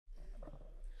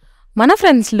మన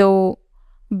ఫ్రెండ్స్లో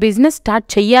business start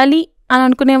చెయ్యాలి అని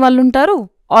అనుకునే వాళ్ళు ఉంటారు,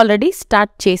 ఆల్రెడీ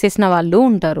స్టార్ట్ చేసేసిన వాళ్ళు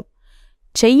ఉంటారు.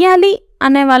 చెయ్యాలి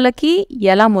అనే వాళ్ళకి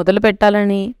ఎలా మొదలు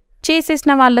పెట్టాలని,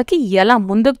 చేసేసిన వాళ్ళకి ఎలా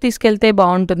ముందుకు తీసుకెళ్తే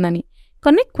బాగుంటుందని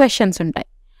కొన్ని క్వశ్చన్స్ ఉంటాయి.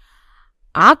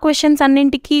 ఆ క్వశ్చన్స్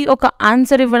అన్నింటికీ ఒక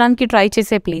ఆన్సర్ ఇవ్వడానికి ట్రై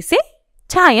చేసే ప్లేసే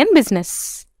ఛాయ్ అండ్ బిజినెస్.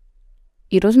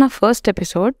 ఈరోజు నా ఫస్ట్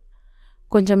ఎపిసోడ్.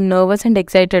 కొంచెం నర్వస్ అండ్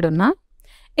ఎక్సైటెడ్ ఉన్నా.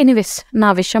 ఎనీవేస్,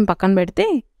 నా విషయం పక్కన పెడితే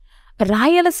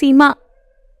రాయలసీమ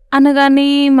అనగానే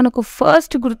మనకు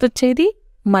ఫస్ట్ గుర్తొచ్చేది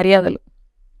మర్యాదలు.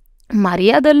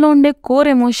 మర్యాదల్లో ఉండే core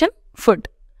emotion food.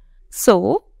 So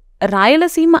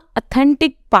Rayalaseema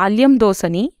authentic పాల్యం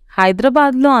దోసని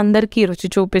హైదరాబాద్లో అందరికీ రుచి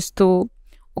చూపిస్తూ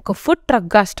ఒక ఫుడ్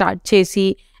ట్రక్గా స్టార్ట్ చేసి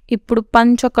ఇప్పుడు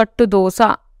పంచకట్టు దోస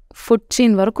ఫుడ్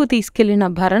సీన్ వరకు తీసుకెళ్లిన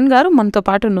భరణ్ గారు మనతో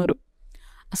పాటు ఉన్నారు.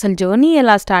 అసలు జర్నీ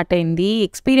ఎలా స్టార్ట్ అయింది,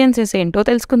 ఎక్స్పీరియన్సెస్ ఏంటో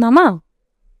తెలుసుకుందామా?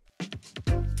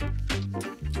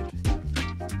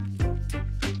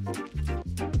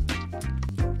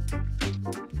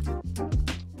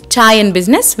 ఛాయ్ అండ్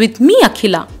బిజినెస్ విత్ మీ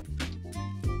అఖిల.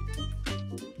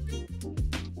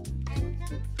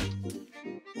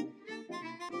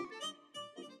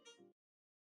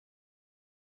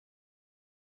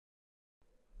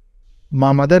 మా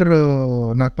మదర్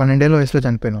నాకు 12 ఏళ్ళ వయసులో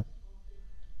చనిపోయినాం.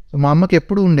 సో మా అమ్మకి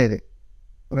ఎప్పుడు ఉండేది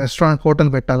రెస్టారెంట్, హోటల్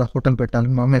పెట్టాలి.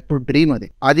 మా అమ్మ ఎప్పుడు డ్రీమ్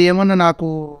అది ఏమన్నా నాకు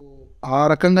ఆ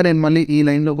రకంగా నేను మళ్ళీ ఈ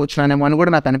లైన్లోకి వచ్చినానేమో అని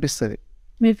కూడా నాకు అనిపిస్తుంది.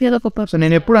 సో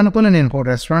నేను ఎప్పుడు అనుకోలేదు నేను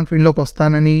రెస్టారెంట్ ఫీల్డ్లోకి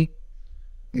వస్తానని,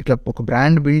 ఇట్లా ఒక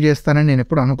బ్రాండ్ బిల్డ్ చేస్తానని నేను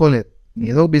ఎప్పుడు అనుకోలేదు.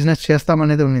 ఏదో బిజినెస్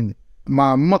చేస్తామనేది ఉండింది. మా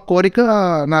అమ్మ కోరిక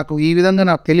నాకు ఈ విధంగా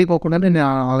నాకు తెలియకోకుండా నేను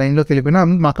ఆ లైన్లోకి వెళ్ళిపోయినా.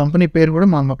 మా కంపెనీ పేరు కూడా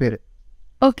మా అమ్మ పేరు.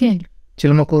 Okay.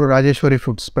 Chilamakuru Rajeshwari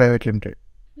foods private limited.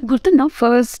 గుర్తుందా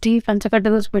ఫస్ట్ ఈ పంచకట్టు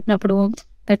దోస పెట్టినప్పుడు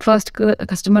దట్ ఫస్ట్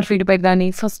కస్టమర్ ఫీడ్బ్యాక్ కానీ,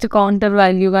 ఫస్ట్ కౌంటర్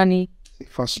వాల్యూ కానీ,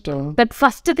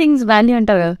 ఫస్ట్ థింగ్స్ వాల్యూ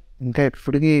అంటారు కదా. ఇంకా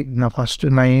ఎప్పటికీ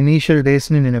నా ఇనీషియల్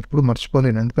డేస్ని నేను ఎప్పుడు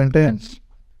మర్చిపోలేను. ఎందుకంటే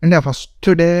ఆ ఫస్ట్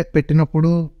డే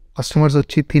పెట్టినప్పుడు కస్టమర్స్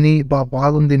వచ్చి తిని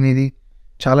బాగుంది, ఇది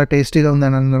చాలా టేస్టీగా ఉంది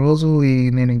అని అన్న రోజు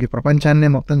నేను ఇంక ప్రపంచాన్నే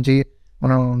మొత్తం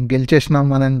మనం గెలిచేసినాం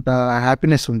అనంత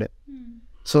హ్యాపీనెస్ ఉండే.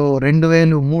 సో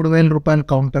 2,000-3,000 రూపాయల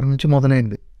కౌంటర్ నుంచి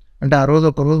మొదలైంది. అంటే ఆ రోజు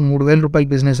ఒక రోజు 3,000 రూపాయల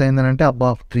బిజినెస్ అయిందనంటే అబ్బా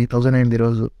 3,000 అయింది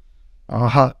ఈరోజు,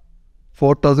 ఆహా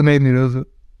 4,000 అయింది ఈరోజు.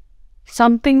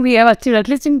 Something we have achieved,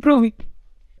 at least improving.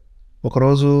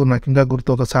 ఒకరోజు నాకు ఇంకా గుర్తు,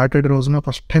 ఒక సాటర్డే రోజున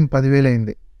ఫస్ట్ టైం 10,000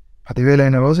 అయింది. 10,000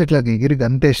 అయిన రోజు ఇట్లా ఎగిరి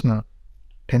గంతేసిన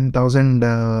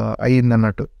 10,000 అయ్యింది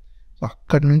అన్నట్టు.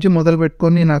 అక్కడి నుంచి మొదలు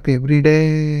పెట్టుకొని నాకు ఎవ్రీడే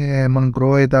మనం గ్రో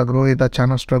అవుతా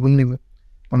చాలా స్ట్రగుల్ని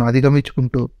మనం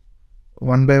అధిగమించుకుంటూ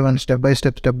 1 by 1 స్టెప్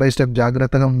బై స్టెప్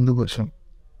జాగ్రత్తగా ముందుకు వచ్చాం.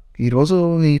 ఈరోజు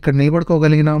ఇక్కడ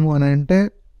నిలబడుకోగలిగినాము అని అంటే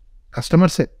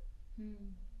కస్టమర్సే.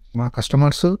 మా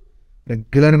కస్టమర్స్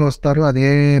రెగ్యులర్గా వస్తారు. అదే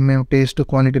మేము టేస్ట్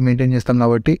క్వాలిటీ మెయింటైన్ చేస్తాం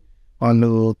కాబట్టి వాళ్ళు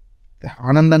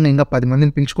ఆనందంగా ఇంకా 10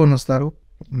 మందిని పిలుచుకొని వస్తారు.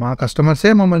 మా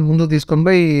కస్టమర్సే మమ్మల్ని ముందుకు తీసుకొని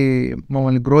పోయి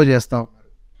మమ్మల్ని గ్రో చేస్తాం.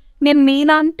 నేను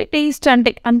మీలాంటి టేస్ట్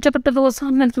అంటే పంచకట్టు దోస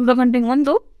అని చూడకంటే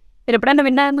ముందు మీరు ఎప్పుడైనా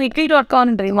విన్నాను ఇడ్లీ.com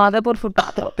ఉంటుంది, Madhapur food.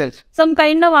 Some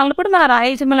kind of వాళ్ళు కూడా నా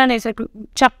రాయలసీమలో వేసారు.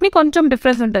 చట్నీ కొంచెం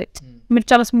డిఫరెన్స్ ఉంటుంది, మీరు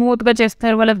చాలా స్మూత్గా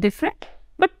చేస్తారు, వాళ్ళ డిఫరెంట్.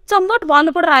 బట్ సమ్ వాట్ వాళ్ళు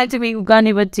కూడా రాయలసీమ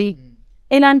ఉగ్గాని బజ్జి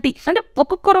ఇలాంటి అంటే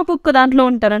ఒక్కొక్క దాంట్లో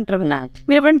ఉంటారంటారు.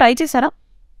 మీరు ఎప్పుడైనా ట్రై చేశారా?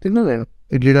 తినలేదు.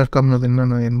 ఇడ్లీ.comలో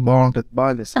తిన్నాను, బాగుంటుంది,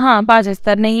 బాగా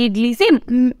చేస్తారు. నెయ్యి ఇడ్లీసి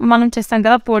మనం చేస్తాం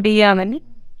కదా పొడి అవన్నీ.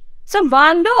 సో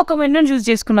వాళ్ళు ఒక మెనూని చూస్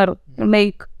చేసుకున్నారు,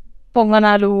 లైక్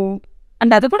పొంగనాలు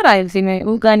అంటే అది కూడా రాయలసీమ,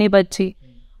 ఉగ్గాని బజ్జి.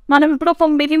 మనం ఇప్పుడు ఒక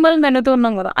మినిమల్ మెనూతో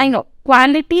ఉన్నాం కదా. అయినా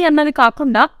క్వాలిటీ అన్నది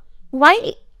కాకుండా వై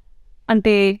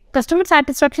అంటే కస్టమర్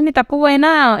సాటిస్ఫాక్షన్ తక్కువ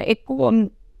అయినా ఎక్కువ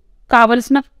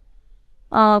కావలసిన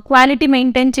క్వాలిటీ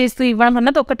మెయింటైన్ చేస్తూ ఇవ్వడం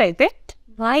అన్నది ఒకటైతే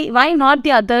why not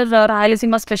the other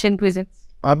Rayalaseema special cuisines?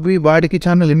 అవి వాటికి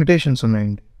చాలా లిమిటేషన్స్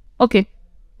ఉన్నాయండి. ఓకే.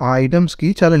 ఆ ఐటమ్స్కి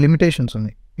చాలా లిమిటేషన్స్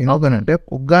ఉన్నాయి. ఎందుకనంటే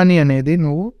ఉగ్గాని అనేది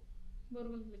నువ్వు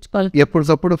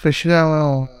ఎప్పటికప్పుడు ఫ్రెష్గా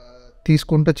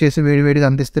తీసుకుంటూ చేసి వేడివేడిగా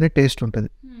అందిస్తేనే టేస్ట్ ఉంటుంది.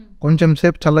 కొంచెం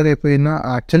సేపు చల్లగా అయిపోయినా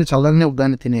యాక్చువల్లీ చల్లగానే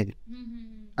ఉగ్గాని తినేది.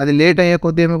 అది లేట్ అయ్యే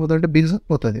కొద్దీ ఏమైపోతుందంటే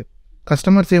బిగిసిపోతుంది.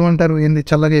 కస్టమర్స్ ఏమంటారు, ఏంది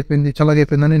చల్లగా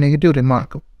అయిపోయింది అని నెగిటివ్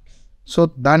రిమార్క్. సో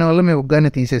దానివల్ల మేము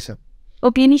ఉగ్గాని తీసేసాం.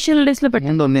 ఓకే. ఇనిషియల్ డేస్లో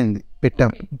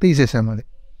పెట్టాం, తీసేసాం అది.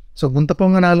 సో గుంత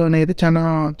పొంగనాలు అనేది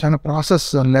చాలా ప్రాసెస్,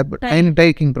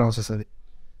 టైకింగ్ ప్రాసెస్ అది.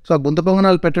 సో ఆ గుంత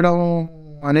పొంగనాలు పెట్టడం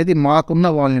అనేది మాకున్న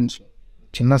వాల్యూమ్స్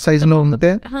చిన్న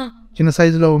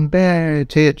సైజులో ఉంటే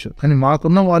చేయొచ్చు, కానీ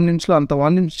మాకున్న వాల్యూమ్స్లో అంత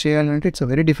వాల్యూమ్స్ చేయాలంటే it's a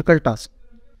very difficult task.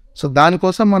 So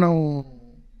దానికోసం మనం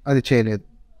అది చేయలేదు.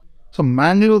 సో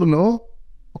మ్యాంగ్లూరులో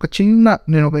ఒక చిన్న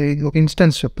నేను ఒక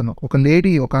ఇన్స్టెన్స్ చెప్తాను. ఒక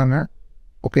లేడీ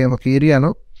ఒక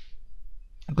ఏరియాలో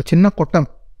ఒక చిన్న కొట్టం,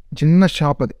 చిన్న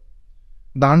షాప్ అది.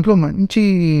 దాంట్లో మంచి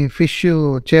ఫిష్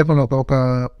చేపలు ఒక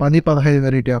 10-15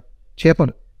 వెరైటీ ఆఫ్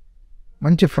చేపలు,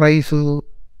 మంచి fries,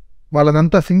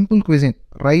 వాళ్ళదంతా simple cuisine.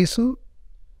 Rice,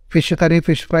 fish curry,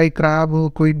 fish fry, crab,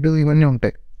 quid ఇవన్నీ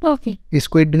ఉంటాయి. ఈ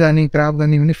స్క్విడ్ కానీ క్రాబ్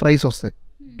కానీ ఇవన్నీ ఫ్రైస్ వస్తాయి,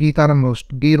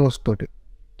 గీ రోస్ట్ తోటి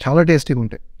చాలా టేస్టీగా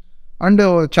ఉంటాయి. అండ్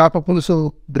చేప పులుసు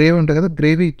గ్రేవీ ఉంటుంది కదా,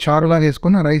 గ్రేవీ చారులాగా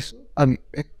వేసుకున్న రైస్, అవి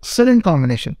ఎక్సలెంట్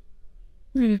కాంబినేషన్.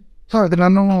 సో అది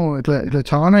నన్ను ఇట్లా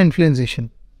చాలా ఇన్ఫ్లుయెన్స్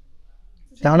చేసింది,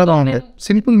 చాలా బాగుంటుంది.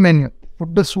 Simple menu,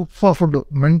 food super food,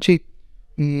 మంచి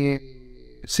ఈ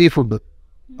సీ ఫుడ్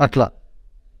అట్లా.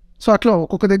 సో అట్లా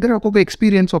ఒక్కొక్క దగ్గర ఒక్కొక్క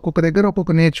ఎక్స్పీరియన్స్, ఒక్కొక్క దగ్గర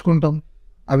ఒక్కొక్క నేర్చుకుంటాం.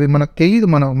 అవి మనకు తెలియదు,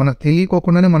 మనకు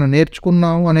తెలియకోకుండానే మనం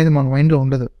నేర్చుకున్నాము అనేది మన మైండ్లో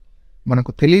ఉండదు.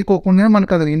 మనకు తెలియకోకుండానే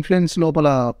మనకు అది ఇన్ఫ్లుయెన్స్ లోపల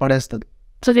పడేస్తుంది.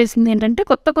 సో చేసింది ఏంటంటే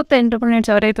కొత్త కొత్త ఎంటర్ప్రెన్యూర్స్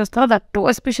ఎవరైతే వస్తారో దట్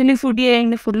ఎస్పెషల్లీ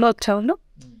ఫుడ్లో వచ్చేవాళ్ళు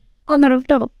కొందరు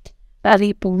ఉంటారు, అది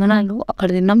పొంగనాలు అక్కడ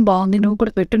తిన్నాం బాగుంది, నువ్వు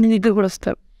కూడా పెట్టు, నీ దగ్గర కూడా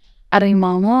వస్తారు, అరే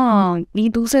మామ ఈ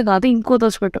దోశ కాదు ఇంకో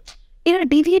దోశ పెట్టు, ఇలా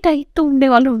డివియేట్ అవుతూ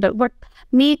ఉండేవాళ్ళు ఉంటారు. బట్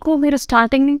మీరు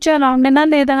స్టార్టింగ్ నుంచి అలా ఉండేనా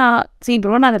లేదా సీ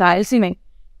బ్రో నాది రాయలసీమే,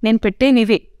 నేను పెట్టేది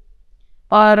ఇవే,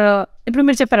 ఆర్ ఇప్పుడు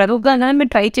మీరు చెప్పారు అది ఉగ్గా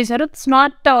మీరు ట్రై చేశారు, it's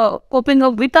not coping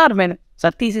up with are menu,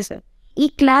 sir తీసేసారు. ఈ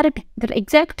క్లారిటీ, దట్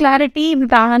ఎగ్జాక్ట్ క్లారిటీ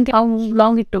రావడానికి హౌ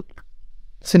లాంగ్ ఇట్ టుక్?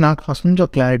 నాకు ఫస్ట్ నుంచి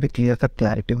ఒక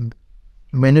క్లారిటీ ఉంది.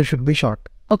 Menu should be short.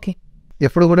 Okay,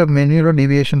 ఎప్పుడు కూడా మెనూలో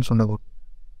డీవియేషన్స్ ఉండకూడదు.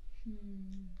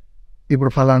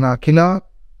 ఇప్పుడు ఫలానా అఖిల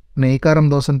నెయ్యికారం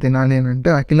దోశను తినాలి అని అంటే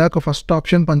అఖిలాకు ఫస్ట్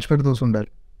ఆప్షన్ పంచకట్టు దోశ ఉండాలి.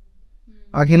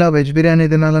 అఖిల వెజ్ బిర్యానీ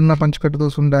తినాలన్నా పంచకట్టు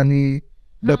దోశ ఉండాలి,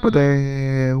 లేకపోతే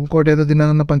ఇంకోటి ఏదో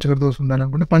తినాలన్నా పంచకట్టు దోశ ఉండాలి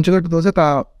అనుకుంటే పంచకట్టు దోశ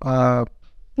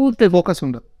పూర్తి ఫోకస్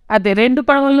ఉండదు. అదే 2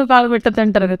 పడవలను కాలు పెట్టద్దు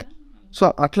అంటారు కదా. సో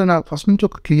అట్లా నాకు ఫస్ట్ నుంచి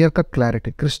ఒక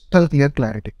క్రిస్టల్ క్లియర్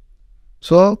క్లారిటీ.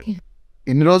 సో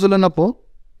ఎన్ని రోజులు ఉన్నప్పుడు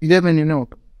ఇదే మెన్యూనే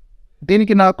ఉంటుంది.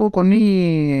 దీనికి నాకు కొన్ని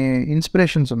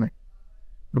ఇన్స్పిరేషన్స్ ఉన్నాయి.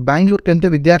 ఇప్పుడు బెంగళూరుకి వెళ్తే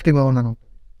విద్యార్థి భవన్ అని ఉంటుంది.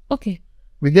 ఓకే,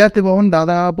 విద్యార్థి భవన్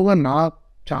దాదాపుగా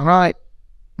చాలా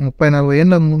 30-40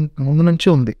 ఏళ్ళ ముందు నుంచి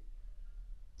ఉంది.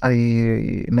 అది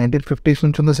 1950s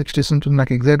నుంచి ఉందో 60s నుంచి ఉంది,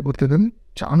 నాకు ఎగ్జాక్ట్ గుర్తుంది.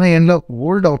 చాలా ఏళ్ళ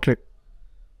ఓల్డ్ అవుట్లెట్.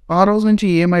 ఆ రోజు నుంచి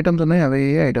ఏం ఐటమ్స్ ఉన్నాయి అవే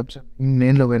ఐటమ్స్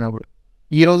నేనులో పోయినప్పుడు.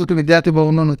 ఈ రోజుకి విద్యార్థి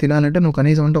భవన్లో నువ్వు తినాలంటే నువ్వు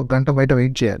కనీసం అంటే 1 గంట బయట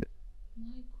వెయిట్ చేయాలి.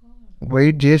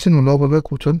 వెయిట్ చేసి నువ్వు లోపల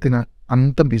కూర్చొని తినాలి,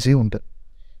 అంత బిజీ ఉంటుంది.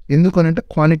 ఎందుకనంటే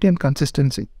క్వాలిటీ అండ్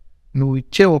కన్సిస్టెన్సీ. నువ్వు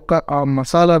ఇచ్చే ఆ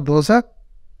మసాలా దోశ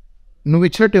నువ్వు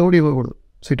ఇచ్చినట్టు ఎవడు ఇవ్వకూడదు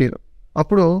సిటీలో.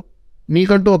 అప్పుడు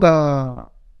నీకంటూ ఒక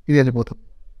ఇది వెళ్ళిపోతుంది.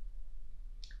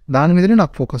 దాని మీదనే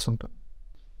నాకు ఫోకస్ ఉంటుంది.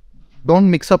 Don't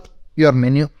mix-up your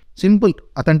menu. Simple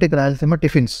authentic Rayalaseema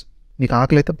tiffins. నీకు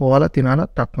ఆకలి అయితే పోవాలా, తినాలా,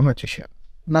 తప్పకుండా వచ్చేసేయాలి.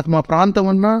 నాకు మా ప్రాంతం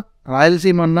అన్నా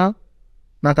రాయలసీమ అన్నా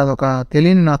నాకు అదొక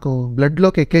తెలియని నాకు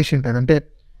బ్లడ్లోకి ఎక్కేసి ఉంటుంది. అంటే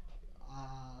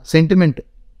సెంటిమెంట్,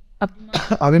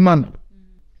 అభిమానం.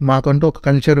 మాకంటూ ఒక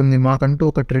కల్చర్ ఉంది, మాకంటూ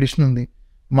ఒక ట్రెడిషన్ ఉంది,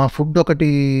 మా ఫుడ్ ఒకటి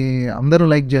అందరూ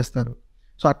లైక్ చేస్తారు.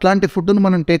 సో అట్లాంటి ఫుడ్ను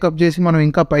మనం టేకప్ చేసి మనం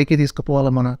ఇంకా పైకి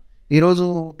తీసుకుపోవాలి. ఈరోజు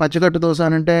పచ్చకట్టు దోశ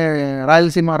అని అంటే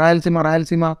రాయలసీమ రాయలసీమ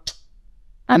రాయలసీమ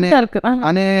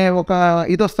అనే ఒక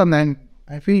ఇది వస్తుంది.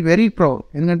 I feel very proud.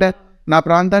 ఎందుకంటే నా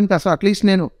ప్రాంతానికి అసలు అట్లీస్ట్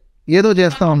నేను ఏదో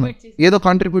చేస్తూ ఉన్నాను, ఏదో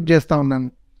కాంట్రిబ్యూట్ చేస్తూ ఉన్నాను,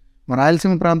 మా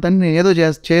రాయలసీమ ప్రాంతాన్ని నేను ఏదో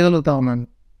చేయగలుగుతా ఉన్నాను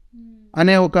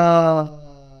అనే ఒక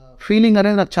ఫీలింగ్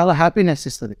అనేది నాకు చాలా హ్యాపీనెస్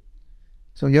ఇస్తుంది.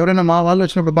 సో ఎవరైనా మా వాళ్ళు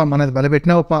వచ్చినప్పుడు మనది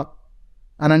బలపెట్టినావప్ప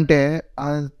అని అంటే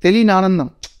తెలియని ఆనందం.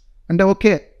 అంటే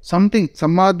okay,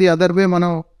 some are the other way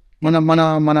మనం మన మన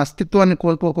మన అస్తిత్వాన్ని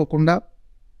కోల్పోకోకుండా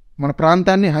మన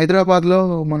ప్రాంతాన్ని హైదరాబాద్లో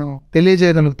మనం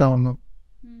తెలియజేయగలుగుతా ఉన్నాం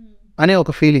అనే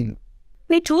ఒక ఫీలింగ్.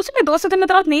 నేను చూసిన దోశ తిన్న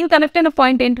తర్వాత నేను కనెక్ట్ అయిన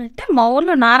పాయింట్ ఏంటంటే మా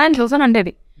ఊళ్ళో నారాయణ దోశ అని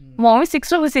ఉండేది. మా మమ్మీ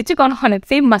 6 రూపీస్ ఇచ్చి కొనుక్కునేది,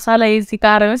 సేమ్ మసాలా వేసి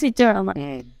కారం వేసి ఇచ్చేవాడు అన్నమాట.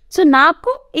 సో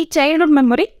నాకు ఈ చైల్డ్హుడ్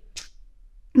మెమరీ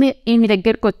మీ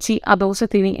దగ్గరకు వచ్చి ఆ దోశ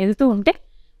తిని వెళ్తూ ఉంటే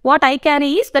what I carry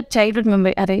is that childhood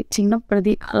memory. అరే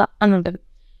చిన్నప్పటిది అలా అని ఉంటుంది.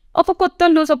 ఒక కొత్త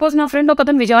సపోజ్ నా ఫ్రెండ్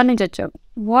ఒకతను విజయవాడ నుంచి వచ్చాడు,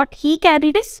 what he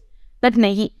carried is that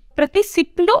నెయ్యి. ప్రతి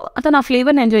సిప్లో అతను ఆ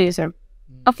ఫ్లేవర్ని ఎంజాయ్ చేశాడు.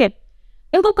 ఓకే,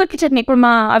 ఇంకొకరికి చట్నీ, ఇప్పుడు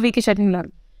మా అవికి చట్నీ ఉన్నారు.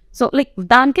 సో లైక్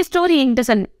దానికి స్టోరీ ఏంటి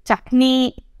అసలు? చట్నీ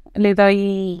లేదా ఈ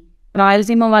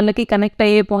రాయలసీమ వాళ్ళకి కనెక్ట్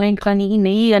అయ్యే పాయింట్ కానీ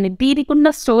నెయ్యి కానీ దీనికి ఉన్న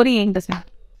స్టోరీ ఏంటి అసలు?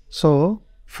 సో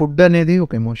ఫుడ్ అనేది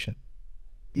ఒక ఎమోషన్.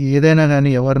 ఏదైనా కానీ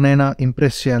ఎవరినైనా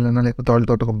ఇంప్రెస్ చేయాలన్నా, లేకపోతే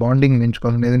వాళ్ళతో ఒక బాండింగ్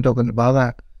పెంచుకోవాలన్నా, లేదంటే ఒకరిని బాగా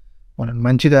మనం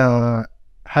మంచిగా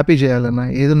హ్యాపీ చేయాలన్నా,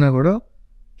 ఏదన్నా కూడా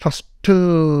ఫస్ట్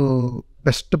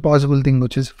బెస్ట్ పాసిబుల్ థింగ్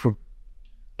వచ్చేసి ఫుడ్.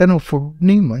 అంటే నువ్వు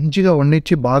ఫుడ్ని మంచిగా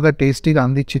వండించి బాగా టేస్టీగా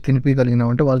అందించి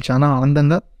తినిపించగలిగినావు అంటే వాళ్ళు చాలా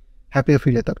ఆనందంగా హ్యాపీగా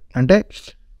ఫీల్ అవుతారు. అంటే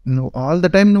నువ్వు ఆల్ ద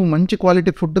టైం నువ్వు మంచి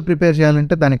క్వాలిటీ ఫుడ్ ప్రిపేర్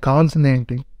చేయాలంటే దానికి కావాల్సింది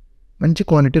ఏంటి? మంచి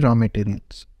క్వాలిటీ రా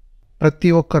మెటీరియల్స్. ప్రతి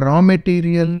ఒక్క రా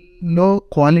మెటీరియల్లో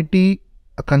క్వాలిటీ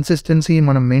కన్సిస్టెన్సీ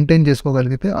మనం మెయింటైన్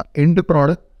చేసుకోగలిగితే ఎండ్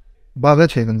ప్రోడక్ట్ బాగా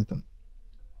చేయగలుగుతాం.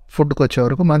 ఫుడ్కి వచ్చే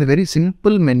వరకు మాది very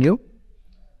simple menu,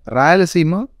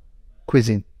 Rayalaseema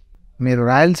cuisine. మీరు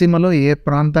రాయలసీమలో ఏ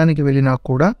ప్రాంతానికి వెళ్ళినా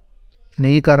కూడా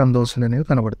నెయ్యి కారం దోశలు అనేవి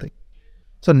కనబడతాయి.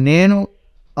 సో నేను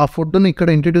ఆ ఫుడ్ని ఇక్కడ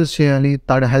ఇంట్రడ్యూస్ చేయాలి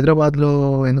హైదరాబాద్లో,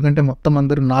 ఎందుకంటే మొత్తం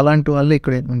అందరూ నాలాంటి వాళ్ళే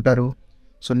ఇక్కడ ఉంటారు.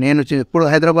 సో నేను ఎప్పుడు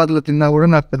హైదరాబాద్లో తిన్నా కూడా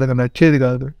నాకు పెద్దగా నచ్చేది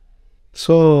కాదు.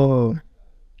 సో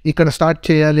ఇక్కడ స్టార్ట్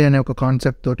చేయాలి అనే ఒక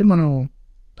కాన్సెప్ట్ తోటి మనం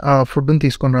ఆ ఫుడ్ని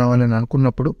తీసుకొని రావాలని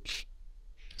అనుకున్నప్పుడు,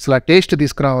 అసలు ఆ టేస్ట్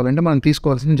తీసుకురావాలంటే మనం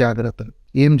తీసుకోవాల్సిన జాగ్రత్తలు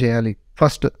ఏం చేయాలి?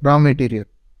 First raw material.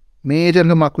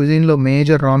 మేజర్గా మా కుజిన్లో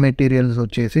మేజర్ రా మెటీరియల్స్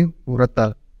వచ్చేసి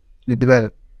ఉరత్తాలు, లిద్వేల్,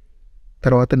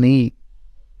 తర్వాత నెయ్యి,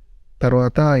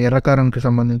 తర్వాత ఎర్రకారంకి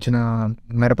సంబంధించిన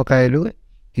మిరపకాయలు,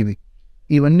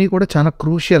 ఇవన్నీ కూడా చాలా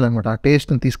క్రూషియల్ అనమాట ఆ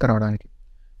టేస్ట్ని తీసుకురావడానికి.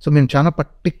 సో మేము చాలా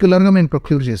పర్టిక్యులర్గా మేము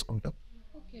ప్రొక్యూర్ చేసుకుంటాం.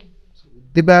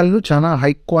 ఉద్దిబ్యాళ్ళు చాలా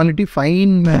హై క్వాలిటీ,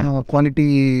 ఫైన్ క్వాలిటీ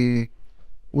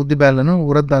ఉద్దిబ్యాళ్ళను,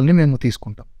 ఉరద్దాలని మేము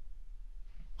తీసుకుంటాం.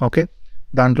 ఓకే,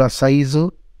 దాంట్లో సైజు,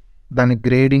 దాని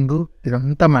గ్రేడింగు,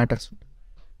 ఇదంతా మ్యాటర్స్.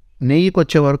 నెయ్యికి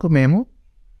వచ్చే వరకు మేము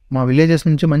మా విలేజెస్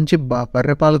నుంచి మంచి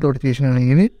బర్రెపాలతోటి తీసిన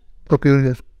నెయ్యిని ప్రొక్యూర్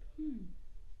చేస్తాం.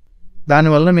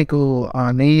 దానివల్ల మీకు ఆ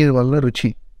నెయ్యి వల్ల రుచి.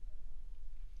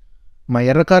 మా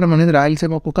ఎర్రకారం అనేది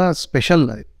రాయలసీమకు ఒక స్పెషల్.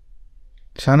 అది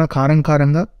చాలా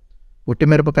కారంగా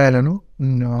ఉట్టిమిరపకాయలను,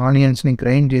 ఆనియన్స్ని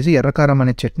గ్రైండ్ చేసి ఎర్రకారం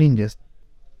అనే చట్నీని చేస్తాం.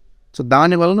 సో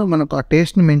దానివల్ల మనకు ఆ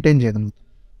టేస్ట్ని మెయింటైన్ చేయగలుగుతాం.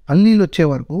 పల్లీలు వచ్చే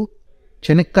వరకు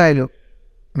శనక్కాయలు,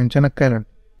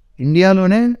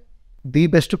 ఇండియాలోనే ది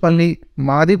బెస్ట్ పల్లి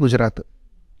మాది గుజరాత్.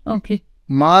 ఓకే,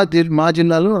 మా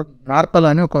జిల్లాలో నార్పల్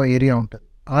అని ఒక ఏరియా ఉంటుంది.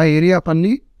 ఆ ఏరియా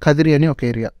పల్లి, కదిరి అని ఒక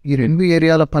ఏరియా. ఈ 2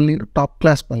 ఏరియాల పల్లీలు టాప్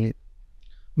క్లాస్ పల్లీలు.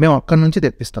 మేము అక్కడి నుంచి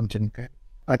తెప్పిస్తాం శనక్కాయ.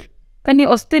 అది కానీ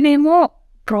వస్తేనేమో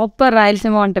ప్రాపర్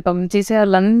రాయలసీమ వంటకం చేసే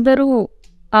వాళ్ళందరూ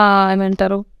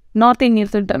ఏమంటారు నార్త్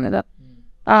ఇండియన్స్ ఉంటారు కదా.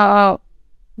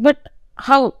 బట్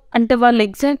హౌ అంటే వాళ్ళు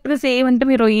ఎగ్జాక్ట్గా సేమ్ అంటే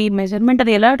మీరు ఈ మెజర్మెంట్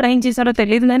అది ఎలా ట్రైన్ చేశారో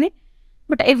తెలియదు కానీ,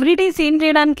 బట్ ఎవ్రీడే సేమ్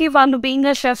చేయడానికి వాళ్ళు బీయింగ్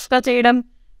అ షెఫ్గా చేయడం,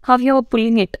 how you are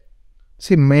pulling it?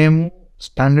 మేము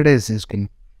స్టాండర్డైజ్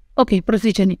చేసుకున్నాం. ఓకే,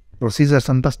 ప్రొసీజర్స్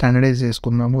అంతా స్టాండర్డైజ్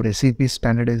చేసుకున్నాము, రెసిపీస్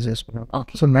స్టాండర్డైజ్ చేసుకున్నాము.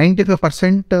 Okay. సో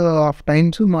 95% ఆఫ్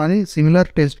టైమ్స్ మాది సిమిలర్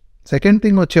టేస్ట్. సెకండ్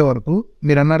థింగ్ వచ్చే వరకు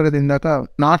మీరు అన్నారు కదా ఇందాక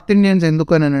నార్త్ ఇండియన్స్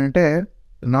ఎందుకు అని అంటే,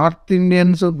 నార్త్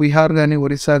ఇండియన్స్ బీహార్ కానీ,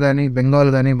 ఒరిస్సా కానీ, బెంగాల్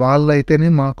కానీ వాళ్ళు అయితేనే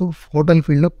మాకు హోటల్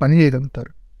ఫీల్డ్లో పని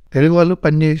చేయగలుగుతారు. తెలుగు వాళ్ళు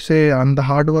పని చేసే అంత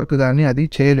హార్డ్ వర్క్ కానీ అది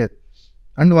చేయలేదు.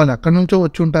 అండ్ వాళ్ళు అక్కడి నుంచో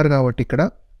వచ్చి ఉంటారు కాబట్టి ఇక్కడ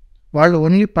వాళ్ళు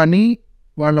ఓన్లీ పని,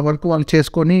 వాళ్ళ వర్క్ వాళ్ళు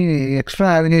చేసుకొని ఎక్స్ట్రా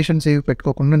యావిగేషన్స్ ఏవి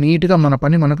పెట్టుకోకుండా నీట్గా మన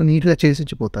పని మనకు నీట్గా చేసి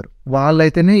ఇచ్చిపోతారు.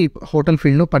 వాళ్ళైతేనే ఈ హోటల్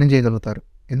ఫీల్డ్లో పని చేయగలుగుతారు.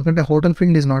 ఎందుకంటే hotel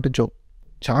field is not a job.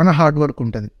 చాలా హార్డ్ వర్క్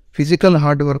ఉంటుంది, ఫిజికల్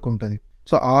హార్డ్ వర్క్ ఉంటుంది.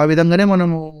 సో ఆ విధంగానే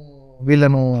మనము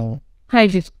వీళ్ళను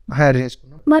హైర్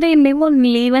చేసుకున్నాం. మరి మేము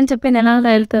లీవ్ అని చెప్పి ఎలా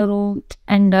వెళ్తారు?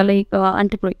 అండ్ లైక్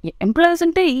అంటే ఇప్పుడు ఎంప్లాయీస్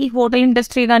అంటే ఈ హోటల్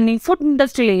ఇండస్ట్రీ కానీ ఫుడ్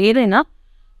ఇండస్ట్రీలో ఏదైనా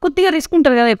కొద్దిగా రిస్క్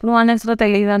ఉంటుంది కదా, ఎప్పుడు అనేసలో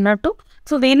తెలియదు అన్నట్టు.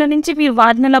 సో దేని నుంచి మీరు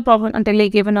వాడిన ఎలా ప్రాబ్లం అంటే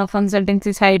లైక్ ఏమైనా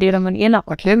కన్సల్టెన్సీస్ హైర్ చేయడం అని ఎలా?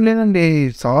 అట్లేం లేదండి,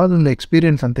 సాల్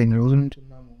ఎక్స్పీరియన్స్ అంతే. ఇన్ని రోజుల నుంచి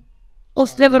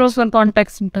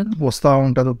కాంటాక్ట్స్ ఉంటారు, వస్తూ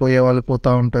ఉంటారు, పోయే వాళ్ళు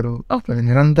పోతూ ఉంటారు.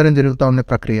 నిరంతరం జరుగుతూ ఉండే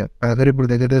ప్రక్రియ. ఇప్పుడు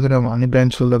దగ్గర అన్ని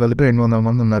బ్రాంచ్లలో కలిపి 200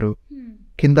 మంది ఉన్నారు.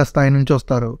 కింద స్థాయి నుంచి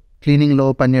వస్తారు, క్లీనింగ్లో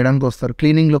పని చేయడానికి వస్తారు.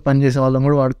 క్లీనింగ్లో పని చేసే వాళ్ళని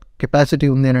కూడా వాడి కెపాసిటీ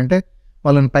ఉంది అని అంటే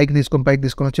వాళ్ళని పైకి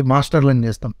తీసుకొని వచ్చి మాస్టర్లను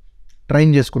చేస్తాం,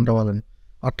 ట్రైన్ చేసుకుంటాం వాళ్ళని.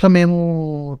 అట్లా మేము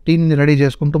టీమ్ని రెడీ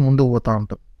చేసుకుంటూ ముందుకు పోతూ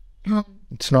ఉంటాం.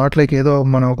 ఇట్స్ నాట్ లైక్ ఏదో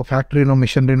మనం ఒక ఫ్యాక్టరీనో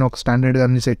మిషనరీనో ఒక స్టాండర్డ్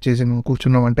అన్ని సెట్ చేసి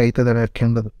కూర్చున్నాం అంటే అవుతుంది అని అట్లా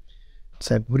ఉండదు.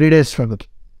 It's everyday struggle,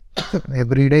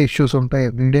 everyday issues ఉంటాయి,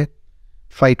 ఎవ్రీడే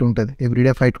ఫైట్ ఉంటుంది,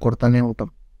 ఎవ్రీడే ఫైట్ కొడతానే ఉంటాం.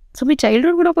 సో మీ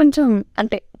చైల్డ్హుడ్ కూడా కొంచెం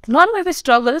అంటే నాట్ మై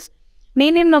స్ట్రగుల్స్,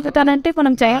 నేనేం నవ్వుతానంటే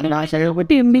మనం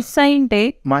చైల్డ్హుడ్ మిస్ అయింటే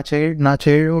నా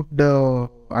చైల్డ్హుడ్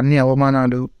అన్ని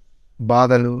అవమానాలు,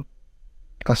 బాధలు,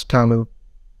 కష్టాలు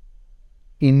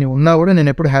ఇన్ని ఉన్నా కూడా నేను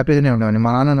ఎప్పుడు హ్యాపీగానే ఉండేవాడిని.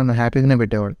 మా నాన్న నన్ను హ్యాపీగానే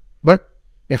పెట్టేవాడు. బట్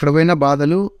ఎక్కడ పోయినా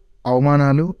బాధలు,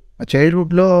 అవమానాలు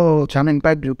చైల్డ్హుడ్లో చాలా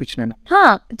ఇంపాక్ట్ చూపించినాను.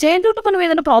 చైల్డ్హుడ్ మనం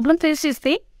ఏదైనా ప్రాబ్లమ్ ఫేస్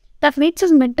చేస్తే that makes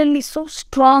us mentally so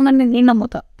strong అని నేను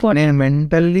నమ్ముతా. నేను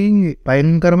మెంటల్లీ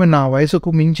భయంకరమైన నా వయసుకు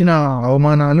మించిన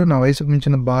అవమానాలు, నా వయసుకు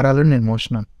మించిన భారాలు నేను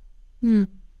మోసినాను.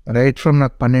 రైట్ ఫ్రమ్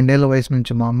నాకు 12 ఏళ్ళ వయసు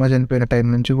నుంచి, మా అమ్మ చనిపోయిన టైం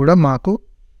నుంచి కూడా మాకు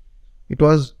ఇట్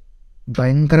వాజ్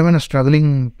భయంకరమైన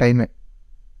స్ట్రగ్లింగ్ టైమే.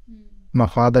 మా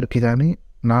ఫాదర్కి కానీ,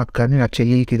 నాకు కానీ, నా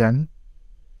చెల్లికి కానీ.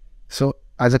 సో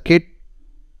యాజ్ అ కిడ్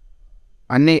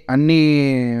అన్నీ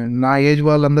నా ఏజ్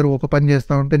వాళ్ళందరూ ఒక పని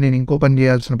చేస్తూ ఉంటే నేను ఇంకో పని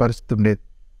చేయాల్సిన పరిస్థితి ఉండేది.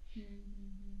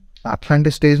 అట్లాంటి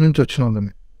స్టేజ్ నుంచి వచ్చిన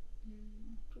వాళ్ళమే.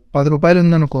 10 రూపాయలు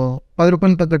ఉందనుకో, 10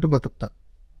 రూపాయలు తగ్గట్టు బతుకుతా.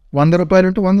 100 రూపాయలు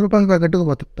ఉంటే 100 రూపాయలు తగ్గట్టుగా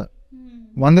బతుకుతా.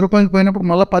 100 రూపాయలు పోయినప్పుడు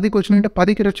మళ్ళీ 10కి వచ్చినంటే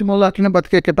 10కి వచ్చి మళ్ళీ అట్లనే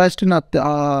బతికే కెపాసిటీ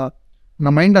నా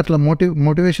మైండ్ అట్లా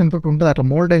మోటివేషన్ తోటి ఉంటుంది, అట్లా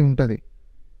మోల్డ్ అయి ఉంటుంది.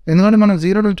 ఎందుకంటే మనం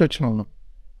జీరో నుంచి వచ్చిన వాళ్ళం.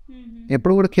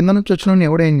 ఎప్పుడు కూడా కింద నుంచి వచ్చిన వాడిని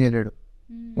ఎవడో ఏం చేయలేడు.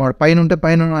 వాడు పైన ఉంటే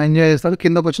పైన ఎంజాయ్ చేస్తాడు,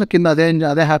 కిందకు వచ్చినా కింద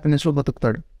అదే హ్యాపీనెస్లో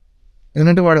బతుకుతాడు.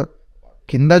 ఎందుకంటే వాడు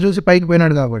కింద చూసి పైకి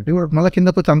పోయినాడు కాబట్టి వాడు మళ్ళీ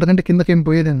కిందకు వచ్చి అంతకంటే కిందకి ఏం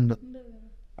పోయేది ఉండదు.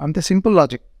 అంతే సింపుల్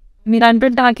లాజిక్. మీరు అంటే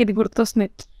నాకు ఇది గుర్తొస్తుంది,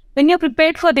 when you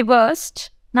prepared for the worst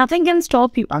nothing can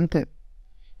stop you. అంతే.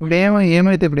 ఇప్పుడు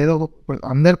ఏమైతే ఇప్పుడు ఏదో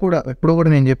అందరు కూడా ఎప్పుడు కూడా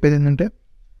నేను చెప్పేది ఏంటంటే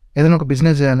ఏదైనా ఒక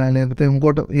బిజినెస్ చేయాలా లేకపోతే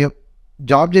ఇంకోటి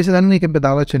జాబ్ చేసేదాన్ని నీకు పెద్ద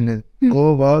ఆలోచన లేదు. Go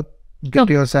work,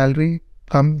 get your salary,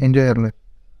 come enjoy your life,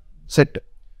 set.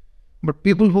 But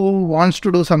people who wants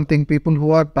to do something, people who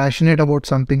are passionate about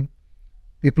something,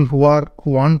 people who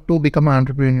want to become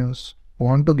entrepreneurs, who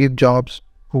want to give jobs,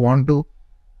 who want to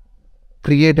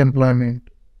create employment,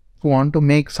 who want to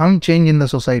make some change in the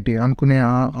society అనుకునే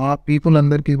ఆ people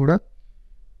అందరికీ కూడా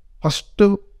first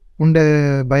ఉండే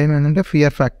భయం ఏంటంటే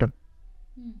fear factor.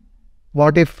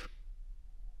 What if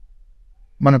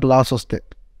మనకు loss వస్తే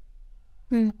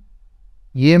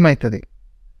ఏమవుతుంది,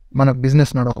 మనకు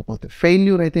బిజినెస్ నడవకపోతే,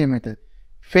 ఫెయిల్యూర్ అయితే ఏమవుతుంది.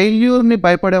 ఫెయిల్యూర్ని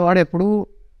భయపడేవాడు ఎప్పుడు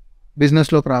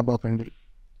బిజినెస్లోకి రాబోకండి.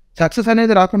 సక్సెస్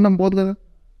అనేది రాకుండా పోదు కదా.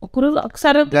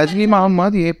 ఒకసారి గజ్నీ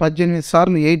మహమ్మద్ 18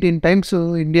 సార్లు 18 టైమ్స్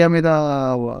ఇండియా మీద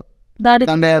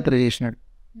దండయాత్ర చేసినాడు.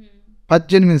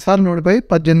 18 సార్లు ఓడిపోయి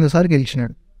 18 సార్లు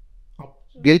గెలిచినాడు.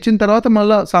 గెలిచిన తర్వాత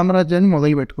మళ్ళీ సామ్రాజ్యాన్ని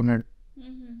మొదలు పెట్టుకున్నాడు.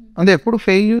 అంటే ఎప్పుడు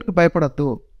ఫెయిల్యూర్కి భయపడద్దు.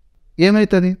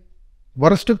 ఏమవుతుంది,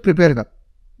 వరస్ట్కి ప్రిపేర్గా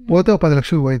పోతే 10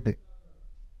 లక్షలు పోయింది,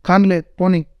 కానీ లేదు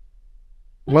పోనీ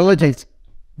మళ్ళీ చేసి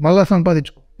మళ్ళీ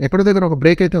సంపాదించుకో. ఎక్కడి దగ్గర ఒక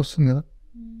బ్రేక్ అయితే వస్తుంది కదా.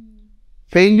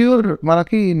 ఫెయిల్యూర్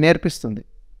మనకి నేర్పిస్తుంది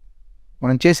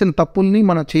మనం చేసిన తప్పుల్ని,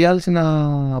 మనం చేయాల్సిన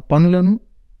పనులను,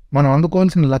 మనం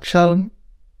అందుకోవాల్సిన లక్ష్యాలను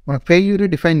మనకు ఫెయిల్యూర్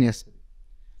డిఫైన్ చేస్తుంది.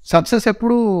 సక్సెస్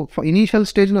ఎప్పుడు ఇనీషియల్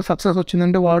స్టేజ్లో సక్సెస్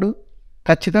వచ్చిందంటే వాడు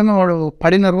ఖచ్చితంగా వాడు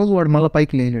పడిన రోజు వాడు మళ్ళీ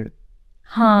పైకి లేలేడు.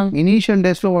 ఇనీషియల్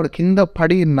డేస్లో వాడు కింద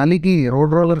పడి నలిగి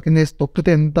రోడ్ రోలర్ కింద వేసి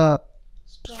తొక్కితే ఎంత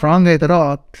స్ట్రాంగ్ అవుతాడో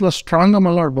అట్లా స్ట్రాంగ్గా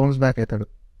మళ్ళీ వాడు బౌన్స్ బ్యాక్ అవుతాడు.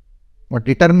 వాడు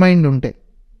డిటర్మైండ్ ఉంటే.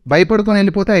 భయపడుకొని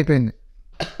వెళ్ళిపోతే అయిపోయింది,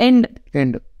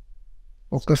 ఎండ్.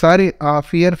 ఒక్కసారి ఆ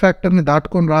ఫియర్ ఫ్యాక్టర్ని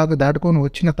దాటుకొని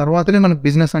వచ్చిన తర్వాతనే మనకు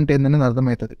బిజినెస్ అంటే ఏందనేది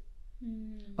అర్థమవుతుంది.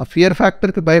 ఆ ఫియర్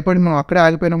ఫ్యాక్టర్కి భయపడి మనం అక్కడే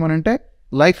ఆగిపోయినామనంటే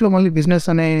లైఫ్లో మళ్ళీ బిజినెస్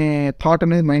అనే థాట్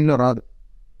అనేది మైండ్లో రాదు.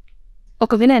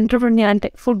 ఒకవేళ ఎంటర్‌ప్రెన్యూర్ అంటే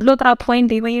ఫుడ్లో టాప్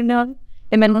పాయింట్ ఏమైనా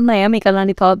ఉన్నాయా మీకు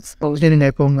అలాంటి థాట్స్? ఇంజనీరింగ్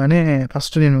అయిపోగానే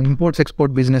ఫస్ట్ నేను ఇంపోర్ట్స్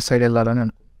ఎక్స్పోర్ట్ బిజినెస్ సైడ్ వెళ్ళాలని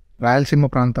అనుకున్నాను. రాయలసీమ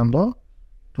ప్రాంతంలో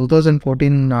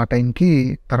 2014 ఆ టైంకి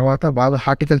తర్వాత బాగా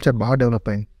హార్టికల్చర్ బాగా డెవలప్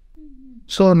అయింది.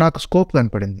 సో నాకు స్కోప్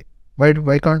కనపడింది.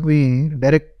 Why can't we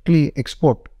directly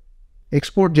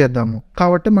export చేద్దాము.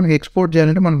 కాబట్టి మనకి ఎక్స్పోర్ట్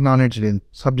చేయాలంటే మనకు నాలెడ్జ్ లేదు,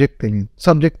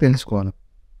 సబ్జెక్ట్ తెలుసుకోవాలి.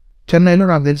 చెన్నైలో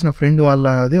నాకు తెలిసిన ఫ్రెండ్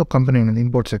వాళ్ళది ఒక కంపెనీ ఉంది,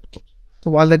 ఇంపోర్ట్స్ ఎక్స్పోర్ట్. సో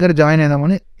వాళ్ళ దగ్గర జాయిన్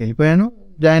అయిదామని వెళ్ళిపోయాను.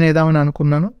 జాయిన్ అయిదామని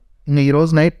అనుకున్నాను. ఇంకా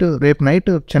రేపు నైట్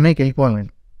చెన్నైకి వెళ్ళిపోవాలి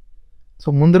నేను. సో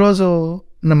ముందు రోజు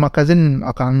మా కజిన్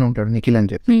ఒక అన్న ఉంటాడు, నిఖిల్ అని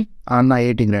చెప్పి. ఆ అన్న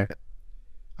 80 గ్రాడ్,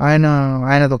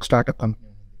 ఆయనది ఒక స్టార్టప్ కంపెనీ.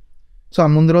 సో ఆ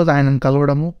ముందు రోజు ఆయనను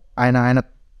కలవడము, ఆయన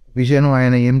విజన్,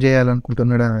 ఆయన ఏం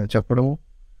చేయాలనుకుంటున్నాడు అని చెప్పడము,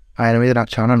 ఆయన మీద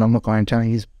నాకు చాలా నమ్మకం. ఆయన చాలా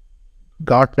ఈజ్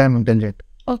గాడ్ డ్యామ్ ఇంటెలిజెంట్.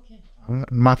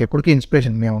 మాకు ఎప్పటికీ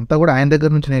ఇన్స్పిరేషన్. మేమంతా కూడా ఆయన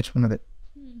దగ్గర నుంచి నేర్చుకున్నదే.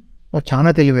 చాలా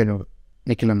తెలివైనడు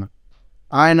నిఖిల్ అన్న.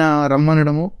 ఆయన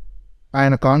రమ్మనడము,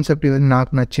 ఆయన కాన్సెప్ట్ ఇవన్నీ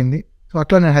నాకు నచ్చింది. సో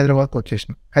అట్లా నేను హైదరాబాద్కి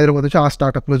వచ్చేసిన. హైదరాబాద్ వచ్చి ఆ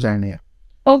స్టార్టప్లో జాయిన్ అయ్యాను.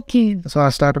 సో ఆ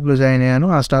స్టార్టప్లో జాయిన్ అయ్యాను.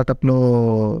 ఆ స్టార్టప్లో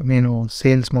నేను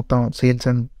సేల్స్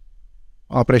అండ్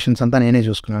ఆపరేషన్స్ అంతా నేనే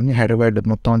చూసుకున్నాను. హైదరాబాద్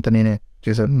మొత్తం అంతా నేనే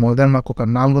చేశాను. మోర్ దాన్ మాకు ఒక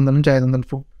 400 నుంచి 500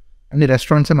 ఫుడ్ అన్ని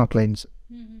రెస్టారెంట్సే మా clients.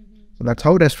 So that's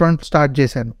how restaurant start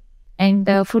చేశాను. అండ్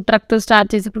ఫుడ్ ట్రక్తో స్టార్ట్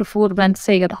చేసి ఇప్పుడు 4 బ్రాంచెస్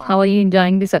కదా. How are you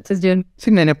enjoying the success journey?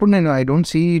 నేను I don't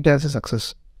see it as a success.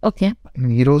 Okay,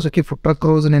 ఈ రోజుకి ఫుడ్ ట్రక్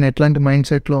రోజు నేను ఎట్లాంటి మైండ్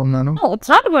సెట్లో ఉన్నాను.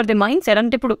 It's not about the mind set.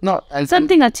 అంటే ఇప్పుడు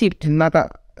సంథింగ్ అచీవ్డ్. నాకు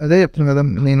అదే చెప్తున్నాను కదా,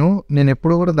 నేను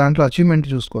ఎప్పుడు కూడా దాంట్లో అచీవ్మెంట్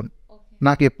చూసుకోను.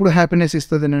 నాకు ఎప్పుడు హ్యాపీనెస్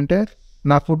ఇస్తుంది అంటే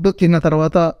నా ఫుడ్ తిన్న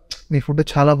తర్వాత మీ ఫుడ్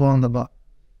చాలా బాగుందబ్బా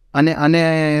అనే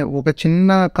ఒక చిన్న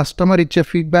కస్టమర్ ఇచ్చే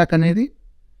ఫీడ్బ్యాక్ అనేది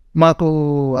మాకు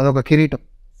అదొక కిరీటం.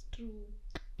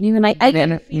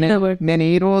 నేను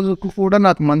ఈ రోజుకు కూడా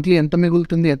నాకు మంత్లీ ఎంత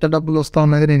మిగులుతుంది, ఎంత డబ్బులు వస్తా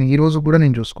ఉన్నది నేను ఈ రోజు కూడా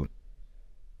నేను చూసుకోను.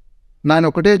 నేను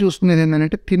ఒకటే చూసుకునేది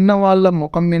ఏంటంటే తిన్న వాళ్ళ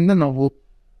ముఖం మీద నవ్వు,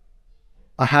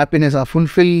 ఆ హ్యాపీనెస్, ఆ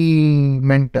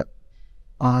ఫుల్ఫిల్మెంట్,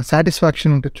 ఆ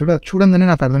సాటిస్ఫాక్షన్ ఉంటుంది చూడంగానే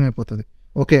నాకు అర్థమైపోతుంది.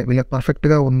 ఓకే, వీళ్ళకి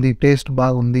పర్ఫెక్ట్గా ఉంది, టేస్ట్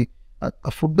బాగుంది. ఆ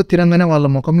ఫుడ్ తినంగానే వాళ్ళ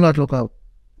ముఖంలో అట్లా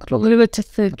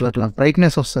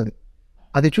బ్రైట్నెస్ వస్తుంది.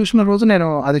 అది చూసిన రోజు నేను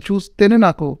అది చూస్తేనే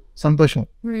నాకు సంతోషం.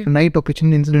 నైట్ ఒక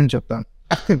చిన్న ఇన్సిడెంట్ చెప్తాను.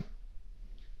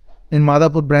 నేను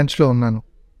మాదాపూర్ బ్రాంచ్లో ఉన్నాను.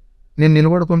 నేను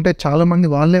నిలబడుకుంటే చాలామంది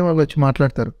వాళ్ళు వచ్చి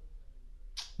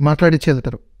మాట్లాడిచ్చి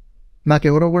వెళ్తారు. నాకు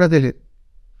ఎవరో కూడా తెలియదు.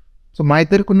 సో మా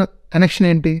ఇద్దరికి ఉన్న కనెక్షన్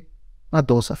ఏంటి? ఆ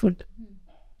దోశ.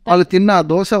 వాళ్ళు తిన్న ఆ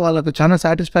దోశ వాళ్ళకు చాలా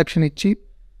సాటిస్ఫాక్షన్ ఇచ్చి,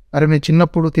 అరే మేము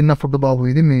చిన్నప్పుడు తిన్న ఫుడ్ బాబు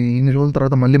ఇది, మీ ఇన్ని రోజుల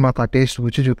తర్వాత మళ్ళీ మాకు ఆ టేస్ట్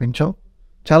రుచి చూపించావు,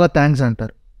 చాలా థ్యాంక్స్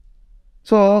అంటారు.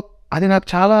 సో అది నాకు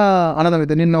చాలా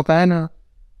ఆనందమైంది. నిన్న ఒక ఆయన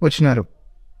వచ్చినారు,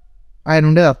 ఆయన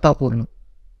ఉండేది అత్తాపూర్లో.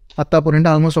 అత్తాపూర్ అంటే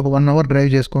ఆల్మోస్ట్ ఒక 1 hour డ్రైవ్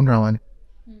చేసుకొని రావాలి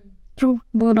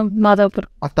మాదాపూర్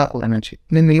అత్తాపూర్ నుంచి.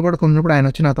 నేను నిలబడుకున్నప్పుడు ఆయన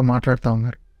వచ్చి నాతో మాట్లాడుతూ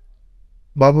ఉన్నారు,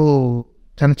 బాబు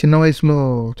చాలా చిన్న వయసులో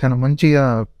చాలా మంచిగా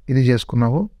ఇది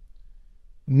చేసుకున్నావు,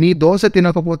 నీ దోశ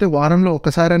తినకపోతే వారంలో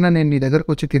ఒక్కసారైనా నేను నీ దగ్గరకు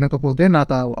వచ్చి తినకపోతే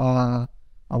నాకు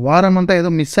ఆ వారం అంతా ఏదో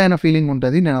మిస్ అయిన ఫీలింగ్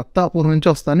ఉంటుంది. నేను అత్తాపూర్ నుంచి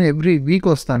వస్తాను, ఎవ్రీ వీక్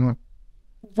వస్తాను,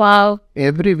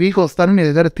 ఎవ్రీ వీక్ వస్తాను, నీ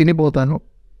దగ్గర తినిపోతాను,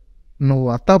 నువ్వు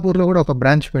అత్తాపూర్లో కూడా ఒక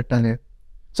బ్రాంచ్ పెట్టాలి.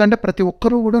 సో అంటే ప్రతి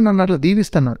ఒక్కరూ కూడా నన్ను అట్లా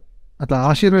దీవిస్తున్నారు, అట్లా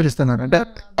ఆశీర్వదిస్తున్నారు. అంటే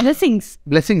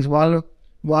బ్లెస్సింగ్స్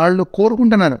వాళ్ళు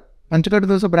కోరుకుంటున్నారు, పంచకట్టు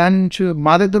దోశ బ్రాంచ్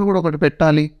మా దగ్గర కూడా ఒకటి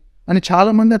పెట్టాలి అని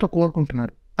చాలామంది అట్లా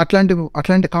కోరుకుంటున్నారు.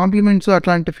 అట్లాంటి కాంప్లిమెంట్స్,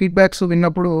 అట్లాంటి ఫీడ్బ్యాక్స్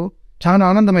విన్నప్పుడు చాలా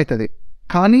ఆనందం అవుతుంది.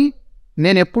 కానీ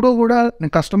నేను ఎప్పుడూ కూడా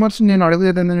కస్టమర్స్ నేను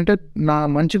అడిగేది ఏంటంటే, నా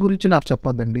మంచి గురించి నాకు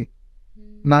చెప్పొద్దండి,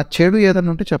 నా చెడు ఏదైనా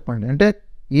ఉంటే చెప్పండి. అంటే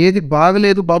ఏది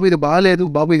బాగలేదు బాబు, ఇది బాగలేదు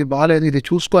బాబు, ఇది బాగలేదు, ఇది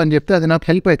చూసుకో అని చెప్తే అది నాకు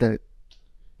హెల్ప్ అవుతుంది.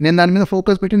 నేను దాని మీద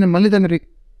ఫోకస్ పెట్టి నేను మళ్ళీ దాన్ని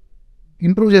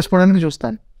ఇంప్రూవ్ చేసుకోవడానికి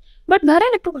చూస్తాను. బట్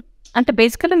భరణ్ ఇప్పుడు అంటే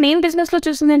బేసికల్గా నేను బిజినెస్లో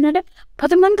చూసింది ఏంటంటే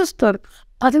 10 మంది వస్తారు,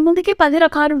 10 మందికి 10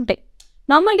 రకాలు ఉంటాయి.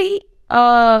 నార్మల్లీ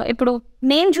ఇప్పుడు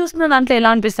నేను చూసిన దాంట్లో ఎలా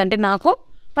అనిపిస్తుంది అంటే, నాకు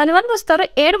 10 మంది వస్తారు,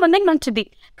 7 మందికి మంచిది,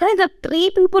 కానీ 3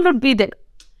 people would be there.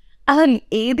 అసలు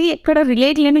ఏది ఎక్కడ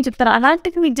రిలేట్ లేని చెప్తారు.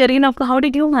 అలాంటివి మీకు జరిగినప్పుడు హౌ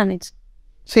డిడ్ యూ మేనేజ్?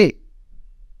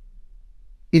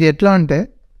 ఇది ఎట్లా అంటే,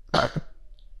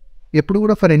 ఎప్పుడు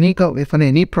కూడా for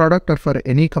any product or for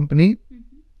any company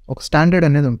ఒక స్టాండర్డ్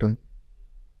అనేది ఉంటుంది.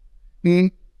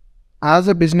 యాజ్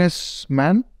అ బిజినెస్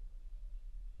మ్యాన్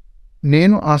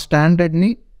నేను ఆ స్టాండర్డ్ని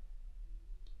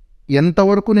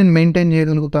ఎంతవరకు నేను మెయింటైన్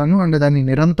చేయగలుగుతాను అంటే దాన్ని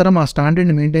నిరంతరం ఆ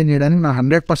స్టాండర్డ్ని మెయింటైన్ చేయడానికి నా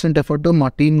 100% ఎఫర్ట్ మా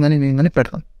టీం కానీ నేను కానీ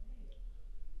పెడతాను.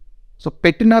 సో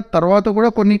పెట్టిన తర్వాత కూడా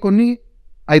కొన్ని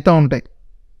అవుతూ ఉంటాయి,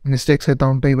 మిస్టేక్స్ అవుతూ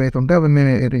ఉంటాయి, ఇవి అవుతుంటాయి, అవి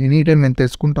మేము ఎనీ టైం మేము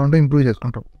తెచ్చుకుంటూ ఉంటాం, ఇంప్రూవ్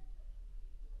చేసుకుంటాం.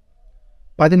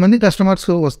 10 మంది కస్టమర్స్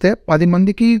వస్తే 10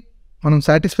 మందికి మనం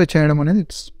సాటిస్ఫై చేయడం అనేది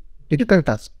ఇట్స్ డిఫికల్ట్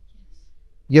టాస్క్.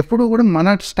 ఎప్పుడు కూడా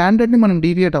మన స్టాండర్డ్ని మనం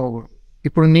డీవియేట్ అవ్వకూడదు.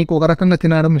 ఇప్పుడు నీకు ఒక రకంగా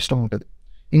తినడం ఇష్టం ఉంటుంది,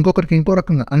 ఇంకొకరికి ఇంకో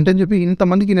రకంగా, అంటే చెప్పి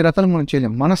ఇంతమందికి ఇన్ని రకాలుగా మనం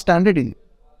చేయలేము. మన స్టాండర్డ్ ఇది.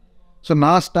 సో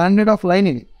నా స్టాండర్డ్ ఆఫ్ లైన్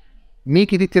ఇది.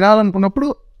 మీకు ఇది తినాలనుకున్నప్పుడు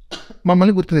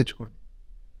మమ్మల్ని గుర్తు తెచ్చుకోండి.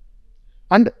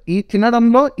 అండ్ ఈ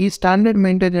తినడంలో, ఈ స్టాండర్డ్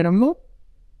మెయింటైన్ చేయడంలో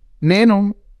నేను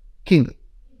కింగ్.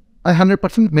 అది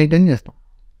 100% మెయింటైన్ చేస్తాం.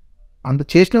 అంత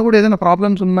చేసినా కూడా ఏదైనా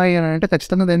ప్రాబ్లమ్స్ ఉన్నాయి అని అంటే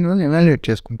ఖచ్చితంగా దాని మీద ఎవాల్యుయేట్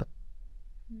చేసుకుంటాం.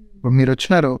 ఇప్పుడు మీరు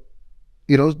వచ్చినారు,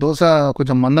 ఈరోజు దోశ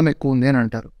కొంచెం మందం ఎక్కువ ఉంది అని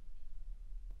అంటారు,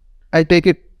 ఐ టేక్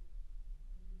ఇట్,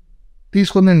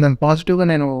 తీసుకుని నేను దాన్ని పాజిటివ్గా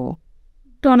నేను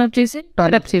టర్న్అప్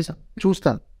చేసి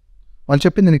చూస్తాను. వాళ్ళు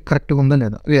చెప్పింది నీకు కరెక్ట్గా ఉందా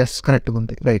లేదా, ఎస్ కరెక్ట్గా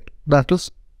ఉంది, రైట్, దాంట్లో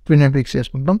ట్విన్ అండ్ ఫిక్స్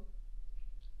చేసుకుంటాం,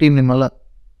 టీంని మళ్ళీ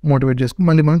మోటివేట్ చేసుకుని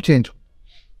మళ్ళీ మనం చేంజ్.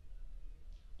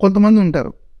 కొంతమంది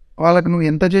ఉంటారు, వాళ్ళకి నువ్వు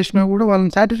ఎంత చేసినా కూడా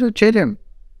వాళ్ళని సాటిస్ఫై చేయలేము.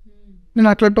 నేను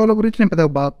అట్లాంటి వాళ్ళ గురించి నేను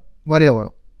పెద్దగా బాగా వరి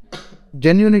అవ్వను.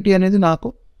 జెన్యూనిటీ అనేది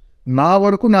నా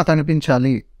వరకు నాకు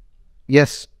అనిపించాలి,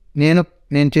 ఎస్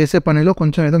నేను చేసే పనిలో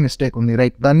కొంచెం ఏదో మిస్టేక్ ఉంది,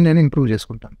 రైట్, దాన్ని నేను ఇంప్రూవ్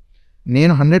చేసుకుంటాను.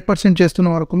 నేను 100% చేస్తున్న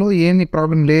వరకులో ఏమి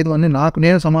ప్రాబ్లం లేదు అని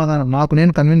నాకు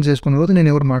నేను కన్విన్స్ చేసుకున్న రోజు నేను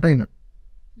ఎవరి మాట అయినా.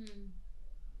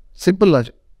 Simple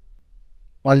logic.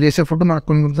 వాళ్ళు చేసే ఫుడ్ మనకు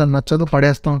కొన్ని నచ్చదు,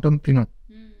 పడేస్తూ ఉంటాం, తినం.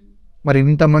 మరి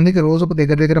ఇంతమందికి రోజుకు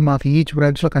దగ్గర మాకు ఈచ్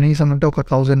బ్రాంచ్లో కనీసం అంటే ఒక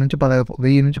 1000 నుంచి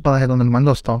 1000 నుంచి 1500 మంది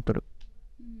వస్తూ ఉంటారు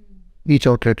ఈచ్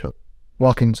అవుట్లెట్లో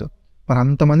వాకింగ్స్. మరి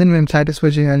అంతమందిని మేము సాటిస్ఫై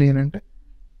చేయాలి అని అంటే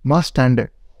మా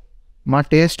స్టాండర్డ్, మా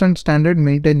టేస్ట్ అండ్ స్టాండర్డ్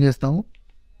మెయింటైన్ చేస్తాము.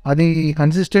 అది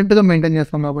కన్సిస్టెంట్గా మెయింటైన్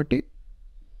చేస్తాం కాబట్టి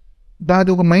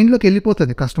అది ఒక మైండ్లోకి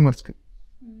వెళ్ళిపోతుంది కస్టమర్స్కి.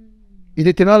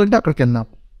 ఇది తినాలంటే అక్కడికి వెళ్దాం.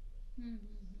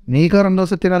 నీకారం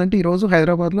దోశ తినాలంటే ఈరోజు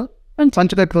హైదరాబాద్లో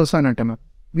పంచకట్టు దోశ అని అంటే మేము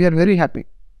వీఆర్ వెరీ హ్యాపీ.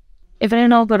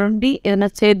 ఎవరైనా ఒకరుండి ఏదైనా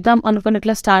చేద్దాం అనుకుని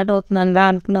ఇట్లా స్టార్ట్ అవుతుందా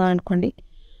అనుకున్నాను అనుకోండి,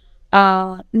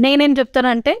 నేనేం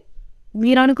చెప్తానంటే,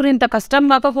 మీరు అనుకుని ఇంత కష్టం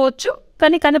కాకపోవచ్చు,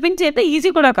 కానీ కనిపించేది ఈజీ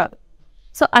కూడా కాదు.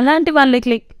 సో అలాంటి వాళ్ళకి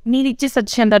లైక్ మీరు ఇచ్చే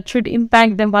suggestion that should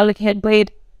impact them, వాళ్ళకి head by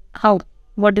how,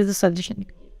 what is the suggestion?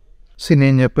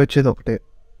 నేను చెప్పొచ్చేది ఒకటే,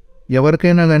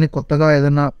 ఎవరికైనా కానీ కొత్తగా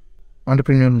ఏదైనా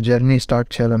ఎంటర్‌ప్రెన్యూర్ జర్నీ స్టార్ట్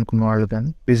చేయాలనుకున్న వాళ్ళు కానీ,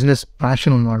 బిజినెస్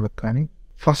ప్యాషన్ ఉన్న వాళ్ళకి కానీ,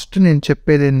 ఫస్ట్ నేను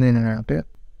చెప్పేది ఏంటంటే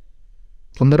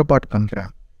తొందరపాటు కనుక.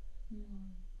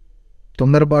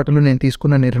 తొందరపాటులో నేను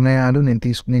తీసుకున్న నిర్ణయాలు,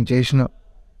 నేను చేసిన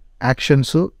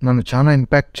యాక్షన్స్ నన్ను చాలా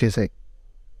ఇంపాక్ట్ చేశాయి.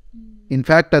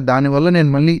 ఇన్ఫ్యాక్ట్ దానివల్ల నేను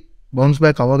మళ్ళీ బౌన్స్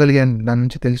బ్యాక్ అవ్వగలిగాను దాని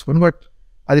నుంచి తెలుసుకొని. బట్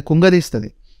అది కుంగదీస్తుంది.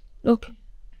 ఓకే,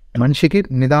 మనిషికి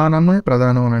నిదానమే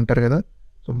ప్రధానం అని అంటారు కదా.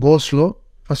 సో గోస్లో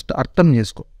ఫస్ట్ అర్థం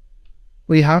చేసుకో.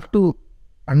 We have to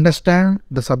understand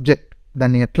the subject,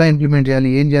 దాన్ని ఎట్లా ఇంప్లిమెంట్ చేయాలి,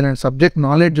 ఏం చేయాలని సబ్జెక్ట్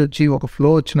నాలెడ్జ్ వచ్చి ఒక ఫ్లో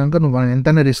వచ్చినాక నువ్వు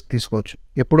ఎంతైనా రిస్క్ తీసుకోవచ్చు.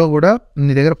 ఎప్పుడో కూడా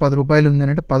నీ దగ్గర 10 రూపాయలు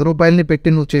ఉందంటే 10 రూపాయలని పెట్టి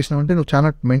నువ్వు చేసినావంటే నువ్వు చాలా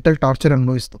మెంటల్ టార్చర్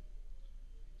అనుభవిస్తావు.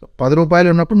 10 రూపాయలు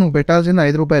ఉన్నప్పుడు నువ్వు పెట్టాల్సింది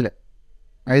 5 రూపాయలే.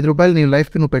 5 రూపాయలు నీ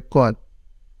లైఫ్కి నువ్వు పెట్టుకోవాలి.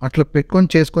 అట్లా పెట్టుకొని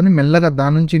చేసుకొని మెల్లగా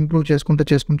దాని నుంచి ఇంప్రూవ్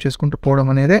చేసుకుంటూ పోవడం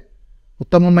అనేదే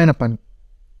ఉత్తమమైన పని.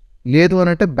 లేదు అని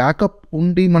అంటే బ్యాకప్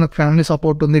ఉండి మనకు ఫ్యామిలీ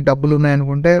సపోర్ట్ ఉంది, డబ్బులు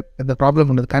ఉన్నాయనుకుంటే పెద్ద ప్రాబ్లం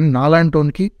ఉండదు. కానీ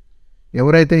నాలాంటోనికి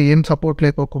ఎవరైతే ఏం సపోర్ట్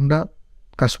లేకోకుండా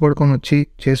కష్టపడుకొని వచ్చి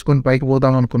చేసుకొని పైకి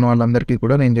పోదాం అనుకున్న వాళ్ళందరికీ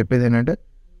కూడా నేను చెప్పేది ఏంటంటే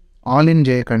ఆల్ ఇన్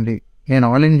చేయకండి. నేను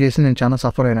ఆల్ ఇన్ చేసి నేను చాలా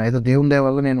సఫర్ అయినా. ఏదో దేవుని దయ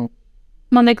వల్ల నేను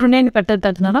మన దగ్గర నేను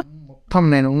పెట్టేద్దారా మొత్తం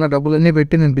నేను ఉన్న డబ్బులన్నీ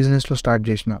పెట్టి నేను బిజినెస్లో స్టార్ట్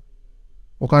చేసిన.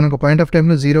 ఒకనొక పాయింట్ ఆఫ్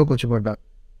టైంలో జీరోకి వచ్చి పడ్డా,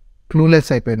 క్లూలెస్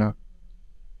అయిపోయినా,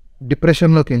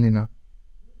 డిప్రెషన్లోకి వెళ్ళినా,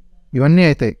 ఇవన్నీ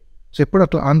అవుతాయి. సో ఎప్పుడు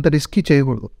అట్లా అంత రిస్కీ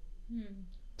చేయకూడదు.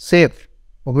 సేఫ్.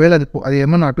 ఒకవేళ అది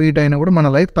ఏమన్నా అటు ఇటు అయినా కూడా మన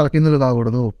లైఫ్ తలకిందులు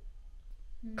కాకూడదు.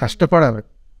 కష్టపడాలి,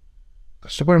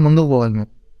 కష్టపడి ముందుకు పోవాలి.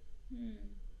 మేము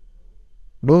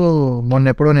ఇప్పుడు మొన్న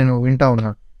ఎప్పుడో నేను వింటా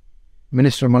ఉన్నా,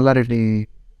 మినిస్టర్ మల్లారెడ్డి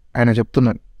ఆయన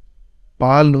చెప్తున్నాను,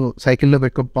 పాలు సైకిల్లో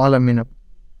పెట్టుకొని పాలు అమ్మిన,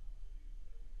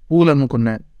 పూలు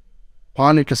అమ్ముకున్నాను,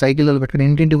 పాలు ఇట్లా సైకిల్లో పెట్టుకుని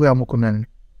ఇంటింటికి పోయి అమ్ముకున్నాను.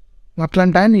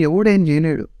 అట్లాంటి ఆయన ఎవడేం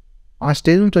చేయలేడు. ఆ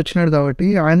స్టేజ్ నుంచి వచ్చినాడు కాబట్టి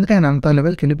ఆయనకి ఆయన అంత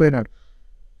లెవెల్కి వెళ్ళిపోయినాడు.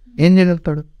 ఏం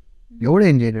చేయగలుగుతాడు?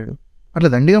 ఎవడేం చేయలేడు. అట్లా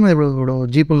దండిగా మీద ఇప్పుడు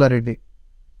జీ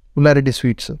పుల్లారెడ్డి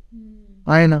స్వీట్స్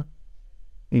ఆయన,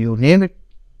 నేను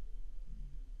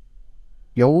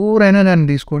ఎవరైనా దాన్ని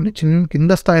తీసుకోండి,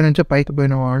 కింద స్థాయి నుంచే పైకి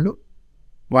పోయిన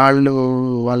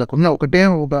వాళ్ళకున్న ఒకటే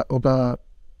ఒక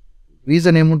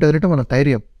రీజన్ ఏముంటుంది అంటే వాళ్ళ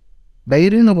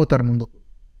ధైర్యంగా పోతారు ముందుకు.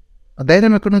 ఆ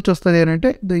ధైర్యం ఎక్కడి నుంచి వస్తుంది అని అంటే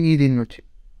దీని నుంచి.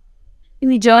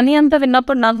 ఈ జర్నీ అంతా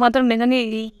విన్నప్పుడు నాకు మాత్రం నిజంగా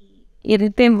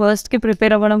ఏదైతే వర్స్ట్కి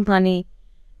ప్రిపేర్ అవ్వడం కానీ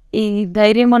ఈ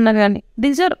ధైర్యం అన్నది కానీ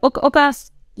దీస్ ఆర్ ఒక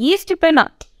ఈ స్టెప్ అయినా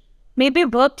మేబీ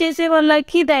వర్క్ చేసే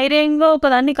వాళ్ళకి ధైర్యంగా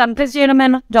ఒకదాన్ని కన్ఫ్రెస్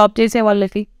చేయడమైనా, జాబ్ చేసే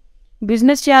వాళ్ళకి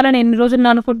బిజినెస్ చేయాలని ఎన్ని రోజులు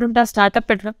అనుకుంటుంటే స్టార్ట్అప్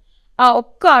పెట్టడం, ఆ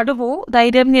ఒక్క అడుగు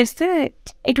ధైర్యం చేస్తే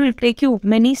it will take you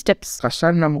many steps.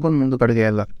 కష్టాన్ని నమ్ముకొని ముందుకు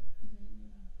అడిగేయాలి.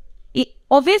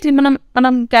 ఆబ్వియస్లీ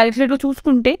మనం క్యాలిక్యులేటర్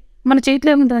చూసుకుంటే మన చేతిలో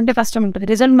ఏముంటుందంటే కష్టం ఉంటుంది,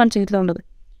 రిజల్ట్ మన చేతిలో ఉండదు.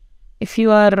 If you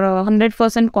are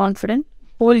 100% confident,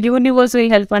 whole universe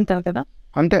will help అంటారు కదా,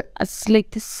 అంతే. It's like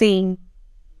the same.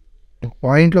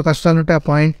 పాయింట్లో కష్టాలు ఉంటే ఆ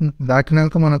పాయింట్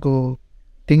దాటినాక మనకు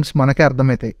థింగ్స్ మనకే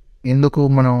అర్థమవుతాయి. ఎందుకు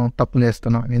మనం తప్పులు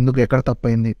చేస్తున్నాం, ఎందుకు ఎక్కడ తప్పు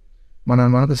అయింది,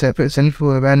 మనకు సెల్ఫ్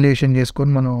ఎవాల్యుయేషన్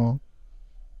చేసుకొని మనం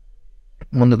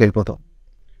ముందుకు వెళ్ళిపోతాం.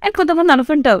 అండ్ కొంతమంది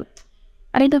అనుకుంటారు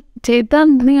అరే చేద్దాం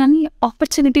కానీ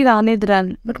ఆపర్చునిటీ రాలేదు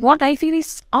రాని. But what I feel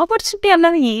is opportunity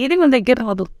అన్నది ఏది మన దగ్గర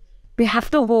రాదు. We have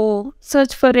to go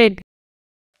search for it.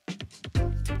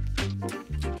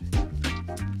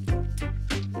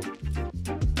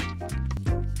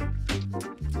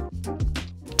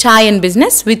 Chai and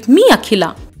Business with me, Akhila.